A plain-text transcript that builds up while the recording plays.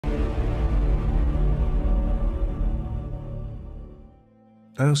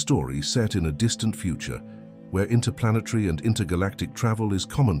Our story set in a distant future where interplanetary and intergalactic travel is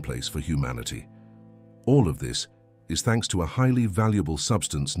commonplace for humanity. All of this is thanks to a highly valuable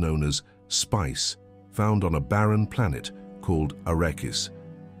substance known as spice, found on a barren planet called Arrakis.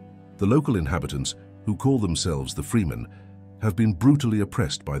 The local inhabitants, who call themselves the Fremen, have been brutally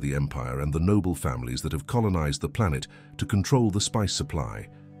oppressed by the Empire and the noble families that have colonized the planet to control the spice supply.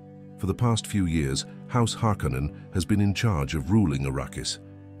 For the past few years, House Harkonnen has been in charge of ruling Arrakis,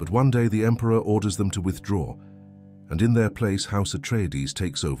 but one day the Emperor orders them to withdraw, and in their place House Atreides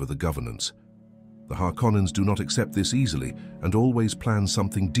takes over the governance. The Harkonnens do not accept this easily and always plan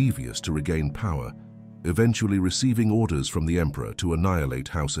something devious to regain power, eventually receiving orders from the Emperor to annihilate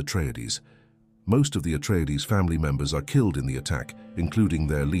House Atreides. Most of the Atreides family members are killed in the attack, including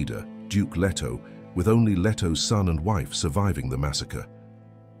their leader, Duke Leto, with only Leto's son and wife surviving the massacre.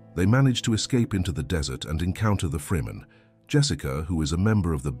 They manage to escape into the desert and encounter the Fremen. Jessica, who is a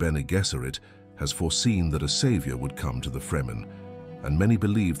member of the Bene Gesserit, has foreseen that a savior would come to the Fremen, and many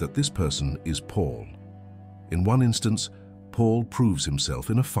believe that this person is Paul. In one instance, Paul proves himself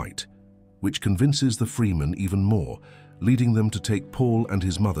in a fight, which convinces the Fremen even more, leading them to take Paul and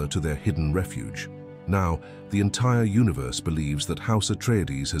his mother to their hidden refuge. Now, the entire universe believes that House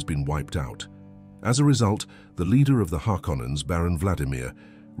Atreides has been wiped out. As a result, the leader of the Harkonnens, Baron Vladimir,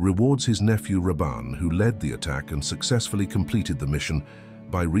 rewards his nephew Rabban, who led the attack and successfully completed the mission,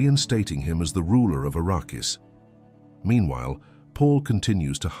 by reinstating him as the ruler of Arrakis. Meanwhile, Paul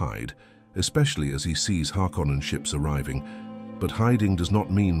continues to hide, especially as he sees Harkonnen ships arriving, but hiding does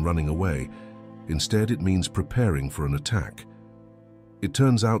not mean running away. Instead, it means preparing for an attack. It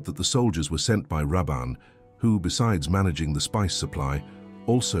turns out that the soldiers were sent by Rabban, who, besides managing the spice supply,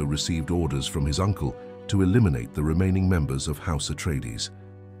 also received orders from his uncle to eliminate the remaining members of House Atreides.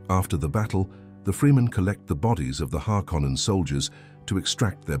 After the battle, the Fremen collect the bodies of the Harkonnen soldiers to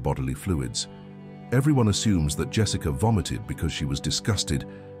extract their bodily fluids. Everyone assumes that Jessica vomited because she was disgusted,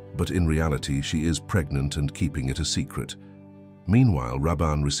 but in reality she is pregnant and keeping it a secret. Meanwhile,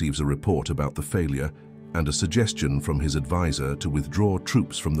 Rabban receives a report about the failure and a suggestion from his advisor to withdraw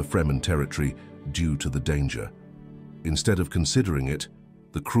troops from the Fremen territory due to the danger. Instead of considering it,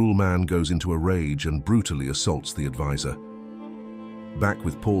 the cruel man goes into a rage and brutally assaults the advisor. Back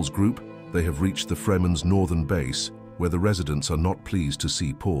with Paul's group, they have reached the Fremen's northern base, where the residents are not pleased to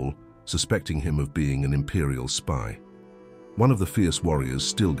see Paul, suspecting him of being an Imperial spy. One of the fierce warriors,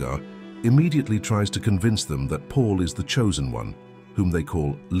 Stilgar, immediately tries to convince them that Paul is the chosen one, whom they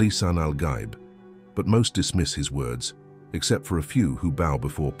call Lisan al-Gaib, but most dismiss his words, except for a few who bow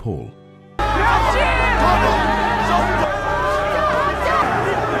before Paul.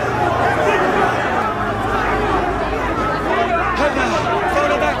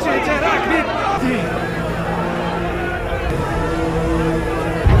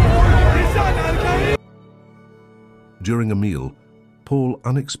 During a meal, Paul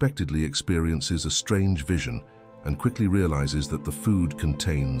unexpectedly experiences a strange vision and quickly realizes that the food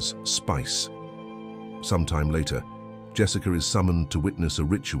contains spice. Sometime later, Jessica is summoned to witness a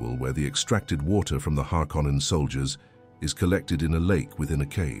ritual where the extracted water from the Harkonnen soldiers is collected in a lake within a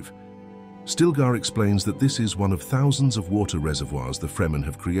cave. Stilgar explains that this is one of thousands of water reservoirs the Fremen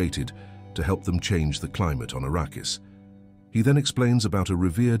have created to help them change the climate on Arrakis. He then explains about a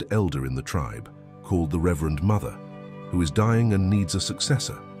revered elder in the tribe, called the Reverend Mother, who is dying and needs a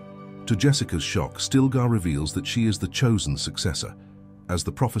successor. To Jessica's shock, Stilgar reveals that she is the chosen successor, as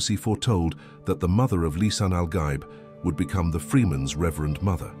the prophecy foretold that the mother of Lisan al-Gaib would become the Fremen's Reverend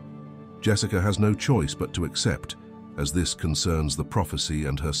Mother. Jessica has no choice but to accept, as this concerns the prophecy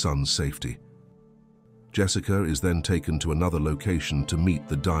and her son's safety. Jessica is then taken to another location to meet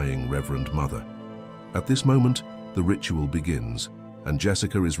the dying Reverend Mother. At this moment, the ritual begins, and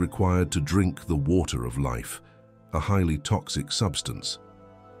Jessica is required to drink the water of life, a highly toxic substance.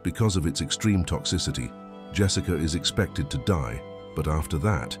 Because of its extreme toxicity, Jessica is expected to die, but after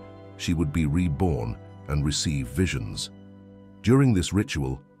that, she would be reborn and receive visions. During this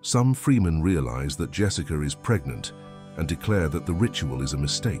ritual, some Fremen realize that Jessica is pregnant and declare that the ritual is a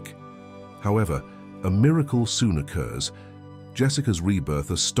mistake. However, a miracle soon occurs. Jessica's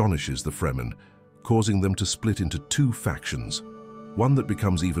rebirth astonishes the Fremen, causing them to split into two factions, one that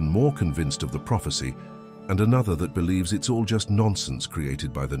becomes even more convinced of the prophecy, and another that believes it's all just nonsense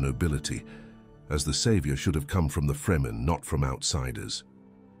created by the nobility, as the savior should have come from the Fremen, not from outsiders.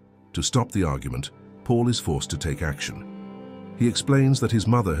 To stop the argument, Paul is forced to take action. He explains that his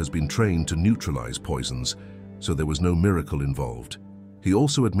mother has been trained to neutralize poisons, so there was no miracle involved. He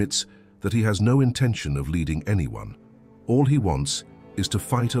also admits that he has no intention of leading anyone. All he wants is to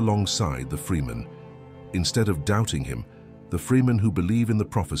fight alongside the Fremen. Instead of doubting him, The Fremen who believe in the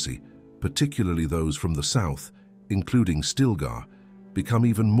prophecy, particularly those from the south, including Stilgar, become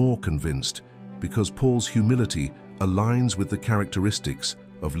even more convinced because Paul's humility aligns with the characteristics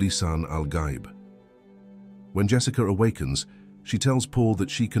of Lisan al-Gaib. When Jessica awakens, she tells Paul that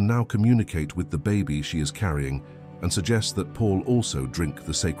she can now communicate with the baby she is carrying and suggests that Paul also drink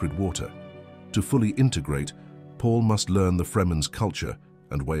the sacred water. To fully integrate, Paul must learn the Fremen's culture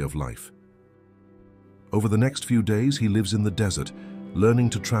and way of life. Over the next few days, he lives in the desert, learning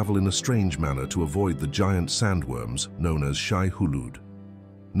to travel in a strange manner to avoid the giant sandworms known as Shai Hulud.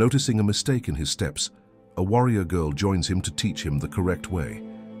 Noticing a mistake in his steps, a warrior girl joins him to teach him the correct way.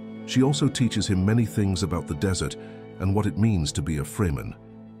 She also teaches him many things about the desert and what it means to be a Fremen.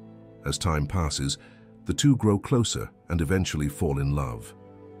 As time passes, the two grow closer and eventually fall in love.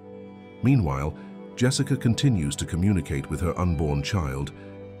 Meanwhile, Jessica continues to communicate with her unborn child,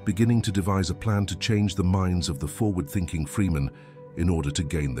 beginning to devise a plan to change the minds of the forward-thinking Fremen in order to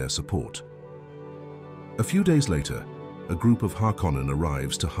gain their support. A few days later, a group of Harkonnen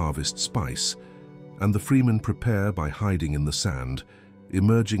arrives to harvest spice, and the Fremen prepare by hiding in the sand,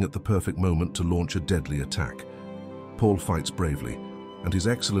 emerging at the perfect moment to launch a deadly attack. Paul fights bravely, and his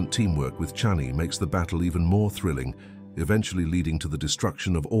excellent teamwork with Chani makes the battle even more thrilling, eventually leading to the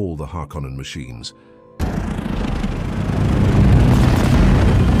destruction of all the Harkonnen machines.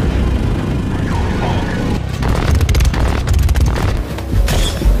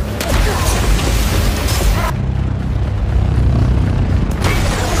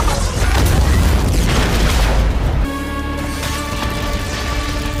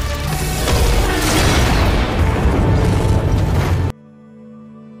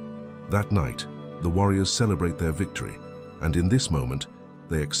 That night, the warriors celebrate their victory, and in this moment,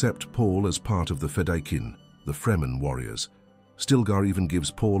 they accept Paul as part of the Fedaykin, the Fremen warriors. Stilgar even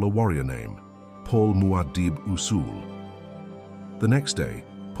gives Paul a warrior name, Paul Muad'Dib Usul. The next day,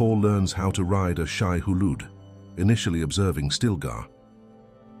 Paul learns how to ride a Shai Hulud, initially observing Stilgar.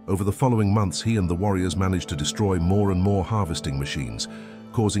 Over the following months, he and the warriors manage to destroy more and more harvesting machines,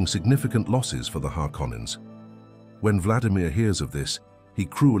 causing significant losses for the Harkonnens. When Vladimir hears of this, he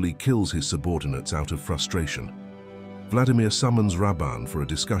cruelly kills his subordinates out of frustration. Vladimir summons Rabban for a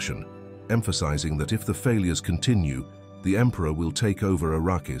discussion, emphasizing that if the failures continue, the Emperor will take over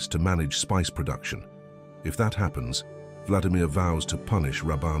Arrakis to manage spice production. If that happens, Vladimir vows to punish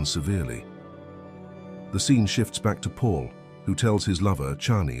Rabban severely. The scene shifts back to Paul, who tells his lover,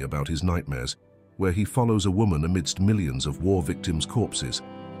 Chani, about his nightmares, where he follows a woman amidst millions of war victims' corpses.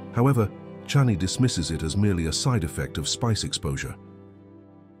 However, Chani dismisses it as merely a side effect of spice exposure.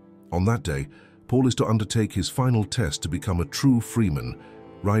 On that day, Paul is to undertake his final test to become a true Freeman,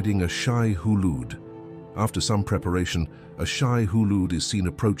 riding a Shai Hulud. After some preparation, a Shai Hulud is seen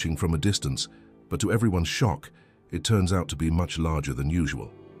approaching from a distance, but to everyone's shock, it turns out to be much larger than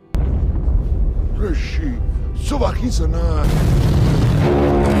usual.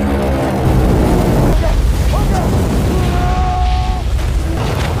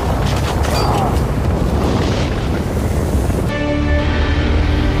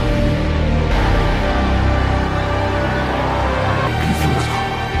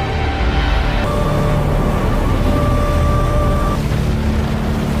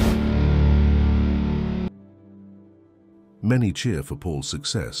 Many cheer for Paul's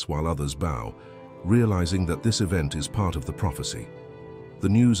success while others bow, realizing that this event is part of the prophecy. The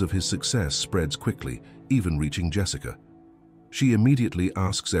news of his success spreads quickly, even reaching Jessica. She immediately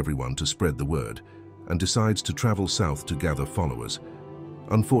asks everyone to spread the word and decides to travel south to gather followers.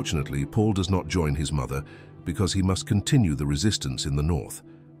 Unfortunately, Paul does not join his mother because he must continue the resistance in the north.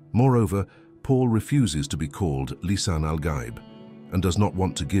 Moreover, Paul refuses to be called Lisan al-Gaib and does not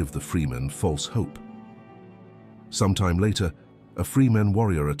want to give the Fremen false hope. Sometime later, a Fremen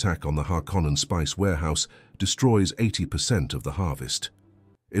warrior attack on the Harkonnen spice warehouse destroys 80% of the harvest.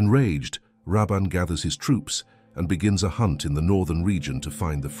 Enraged, Rabban gathers his troops and begins a hunt in the northern region to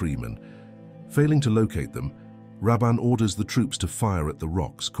find the Fremen. Failing to locate them, Rabban orders the troops to fire at the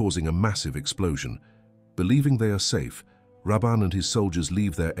rocks, causing a massive explosion. Believing they are safe, Rabban and his soldiers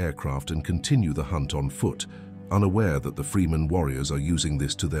leave their aircraft and continue the hunt on foot, unaware that the Fremen warriors are using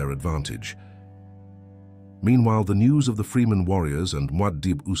this to their advantage. Meanwhile, the news of the Fremen warriors and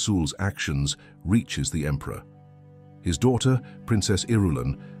Muad'Dib Usul's actions reaches the Emperor. His daughter, Princess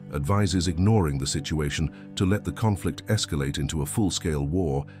Irulan, advises ignoring the situation to let the conflict escalate into a full-scale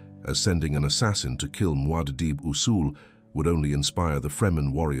war, as sending an assassin to kill Muad'Dib Usul would only inspire the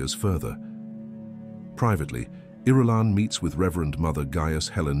Fremen warriors further. Privately, Irulan meets with Reverend Mother Gaius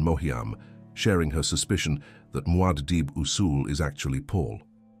Helen Mohiam, sharing her suspicion that Muad'Dib Usul is actually Paul.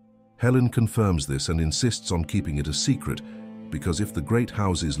 Helen confirms this and insists on keeping it a secret, because if the great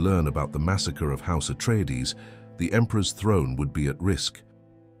houses learn about the massacre of House Atreides, the Emperor's throne would be at risk.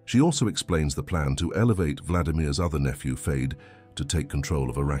 She also explains the plan to elevate Vladimir's other nephew, Feyd, to take control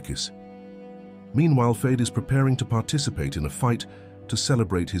of Arrakis. Meanwhile, Feyd is preparing to participate in a fight to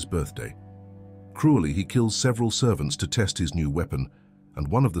celebrate his birthday. Cruelly, he kills several servants to test his new weapon, and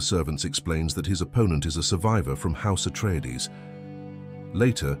one of the servants explains that his opponent is a survivor from House Atreides.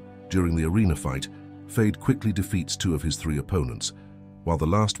 Later, during the arena fight, Feyd quickly defeats 2 of his 3 opponents, while the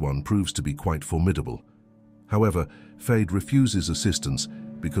last one proves to be quite formidable. However, Feyd refuses assistance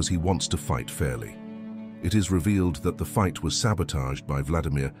because he wants to fight fairly. It is revealed that the fight was sabotaged by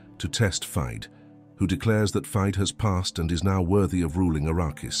Vladimir to test Feyd, who declares that Feyd has passed and is now worthy of ruling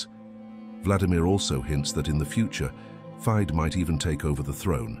Arrakis. Vladimir also hints that in the future, Feyd might even take over the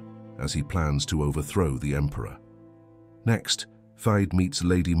throne, as he plans to overthrow the Emperor. Next, Feyd meets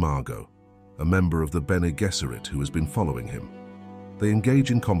Lady Margot, a member of the Bene Gesserit who has been following him. They engage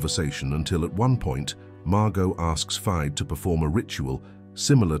in conversation until at one point, Margot asks Feyd to perform a ritual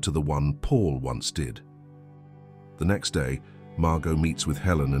similar to the one Paul once did. The next day, Margot meets with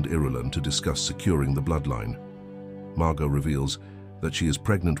Helen and Irulan to discuss securing the bloodline. Margot reveals that she is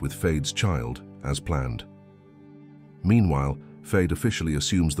pregnant with Feyd's child, as planned. Meanwhile, Feyd officially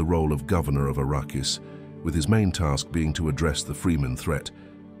assumes the role of governor of Arrakis, with his main task being to address the Fremen threat.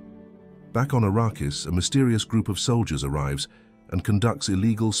 Back on Arrakis, a mysterious group of soldiers arrives and conducts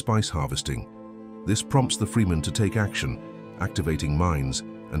illegal spice harvesting. This prompts the Fremen to take action, activating mines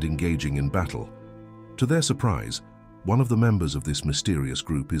and engaging in battle. To their surprise, one of the members of this mysterious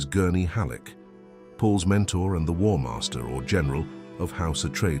group is Gurney Halleck, Paul's mentor and the War Master or General of House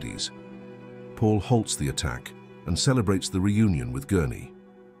Atreides. Paul halts the attack and celebrates the reunion with Gurney.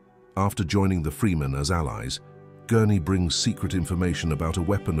 After joining the Fremen as allies, Gurney brings secret information about a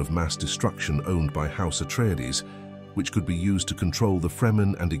weapon of mass destruction owned by House Atreides, which could be used to control the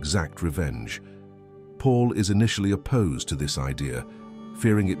Fremen and exact revenge. Paul is initially opposed to this idea,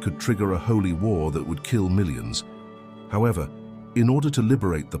 fearing it could trigger a holy war that would kill millions. However, in order to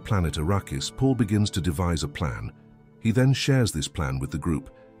liberate the planet Arrakis, Paul begins to devise a plan. He then shares this plan with the group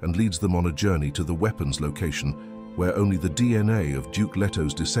and leads them on a journey to the weapons location where only the DNA of Duke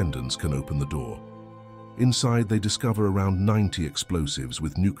Leto's descendants can open the door. Inside, they discover around 90 explosives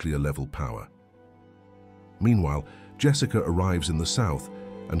with nuclear-level power. Meanwhile, Jessica arrives in the south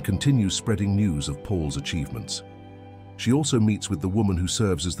and continues spreading news of Paul's achievements. She also meets with the woman who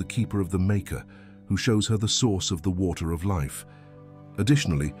serves as the keeper of the Maker, who shows her the source of the water of life.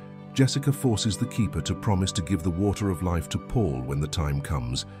 Additionally, Jessica forces the keeper to promise to give the water of life to Paul when the time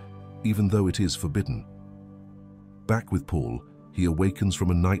comes, even though it is forbidden. Back with Paul, he awakens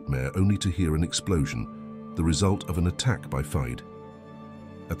from a nightmare only to hear an explosion, the result of an attack by Feyd.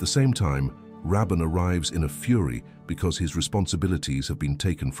 At the same time, Rabban arrives in a fury because his responsibilities have been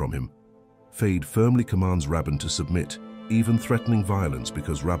taken from him. Feyd firmly commands Rabban to submit, even threatening violence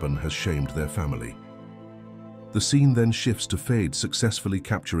because Rabban has shamed their family. The scene then shifts to Feyd successfully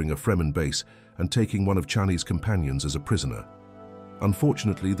capturing a Fremen base and taking one of Chani's companions as a prisoner.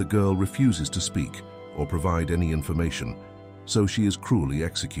 Unfortunately, the girl refuses to speak or provide any information, so she is cruelly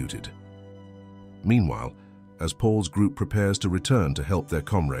executed. Meanwhile, as Paul's group prepares to return to help their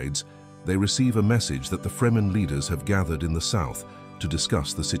comrades, they receive a message that the Fremen leaders have gathered in the south to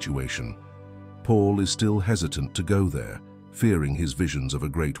discuss the situation. Paul is still hesitant to go there, fearing his visions of a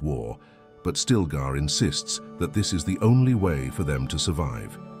great war, but Stilgar insists that this is the only way for them to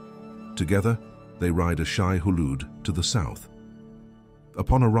survive. Together, they ride a Shai Hulud to the south.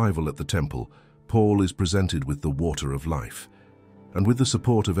 Upon arrival at the temple, Paul is presented with the water of life, and with the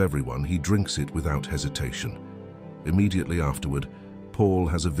support of everyone, he drinks it without hesitation. Immediately afterward, Paul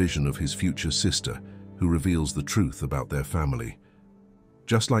has a vision of his future sister, who reveals the truth about their family.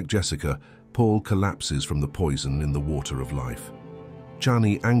 Just like Jessica, Paul collapses from the poison in the water of life.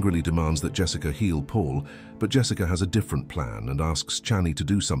 Chani angrily demands that Jessica heal Paul, but Jessica has a different plan and asks Chani to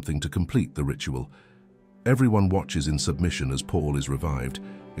do something to complete the ritual. Everyone watches in submission as Paul is revived,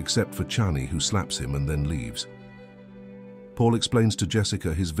 except for Chani, who slaps him and then leaves. Paul explains to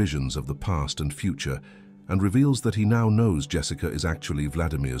Jessica his visions of the past and future and reveals that he now knows Jessica is actually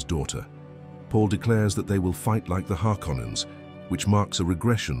Vladimir's daughter. Paul declares that they will fight like the Harkonnens, which marks a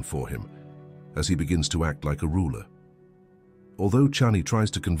regression for him, as he begins to act like a ruler. Although Chani tries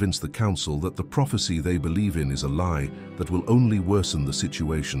to convince the council that the prophecy they believe in is a lie that will only worsen the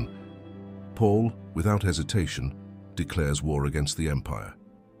situation, Paul, without hesitation, declares war against the Empire.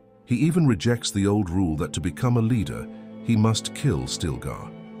 He even rejects the old rule that to become a leader, he must kill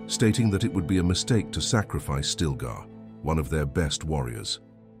Stilgar, stating that it would be a mistake to sacrifice Stilgar, one of their best warriors.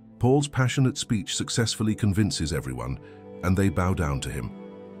 Paul's passionate speech successfully convinces everyone, and they bow down to him,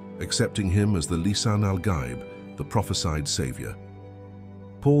 accepting him as the Lisan al-Gaib, the prophesied savior.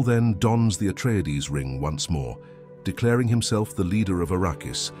 Paul then dons the Atreides ring once more, declaring himself the leader of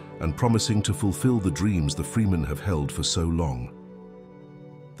Arrakis and promising to fulfill the dreams the Fremen have held for so long.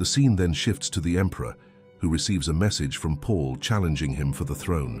 The scene then shifts to the Emperor, who receives a message from Paul challenging him for the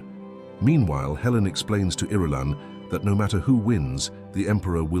throne. Meanwhile, Helen explains to Irulan that no matter who wins, the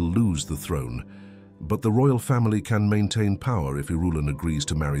Emperor will lose the throne, but the royal family can maintain power if Irulan agrees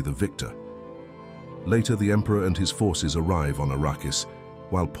to marry the victor. Later, the Emperor and his forces arrive on Arrakis,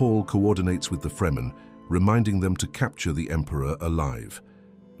 while Paul coordinates with the Fremen, reminding them to capture the Emperor alive.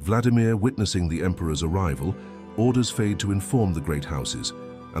 Vladimir, witnessing the Emperor's arrival, orders Feyd to inform the Great Houses,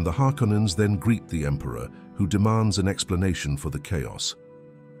 and the Harkonnens then greet the Emperor, who demands an explanation for the chaos.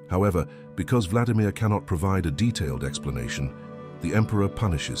 However, because Vladimir cannot provide a detailed explanation, the Emperor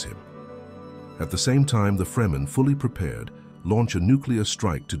punishes him. At the same time, the Fremen, fully prepared, launch a nuclear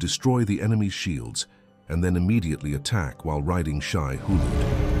strike to destroy the enemy's shields, and then immediately attack while riding Shai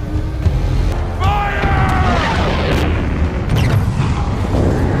Hulud.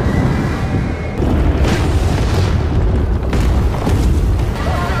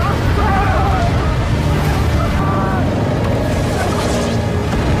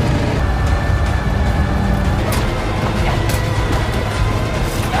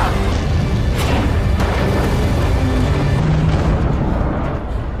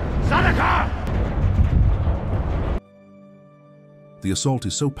 The assault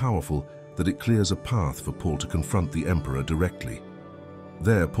is so powerful that it clears a path for Paul to confront the Emperor directly.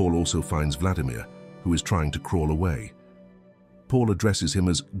 There, Paul also finds Vladimir, who is trying to crawl away. Paul addresses him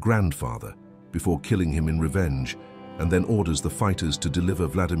as grandfather before killing him in revenge, and then orders the fighters to deliver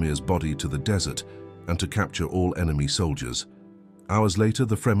Vladimir's body to the desert and to capture all enemy soldiers. Hours later,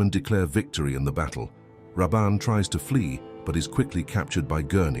 the Fremen declare victory in the battle. Rabban tries to flee, but is quickly captured by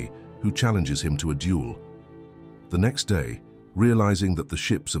Gurney, who challenges him to a duel. The next day, realizing that the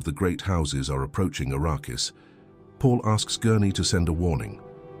ships of the Great Houses are approaching Arrakis, Paul asks Gurney to send a warning,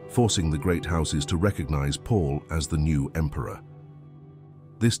 forcing the Great Houses to recognize Paul as the new Emperor.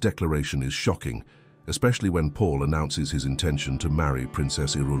 This declaration is shocking, especially when Paul announces his intention to marry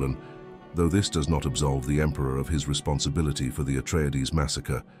Princess Irulan, though this does not absolve the Emperor of his responsibility for the Atreides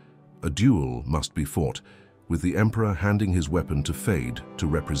massacre. A duel must be fought, with the Emperor handing his weapon to Feyd to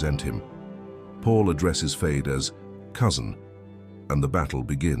represent him. Paul addresses Feyd as cousin, and the battle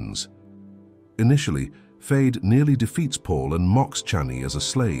begins. Initially, Feyd nearly defeats Paul and mocks Chani as a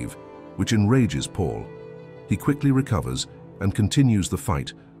slave, which enrages Paul. He quickly recovers and continues the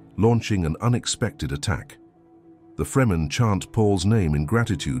fight, launching an unexpected attack. The Fremen chant Paul's name in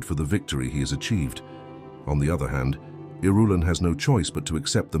gratitude for the victory he has achieved. On the other hand, Irulan has no choice but to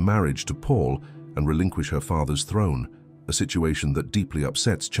accept the marriage to Paul and relinquish her father's throne, a situation that deeply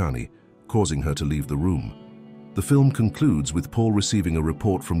upsets Chani, causing her to leave the room. The film concludes with Paul receiving a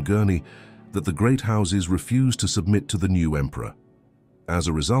report from Gurney that the Great Houses refuse to submit to the new Emperor. As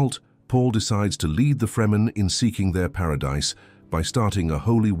a result, Paul decides to lead the Fremen in seeking their paradise by starting a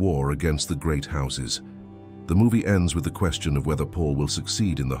holy war against the Great Houses. The movie ends with the question of whether Paul will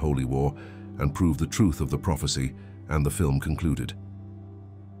succeed in the holy war and prove the truth of the prophecy, and the film concluded.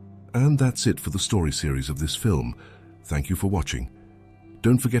 And that's it for the story series of this film. Thank you for watching.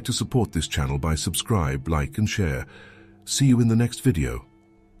 Don't forget to support this channel by subscribe, like and share. See you in the next video.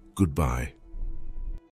 Goodbye.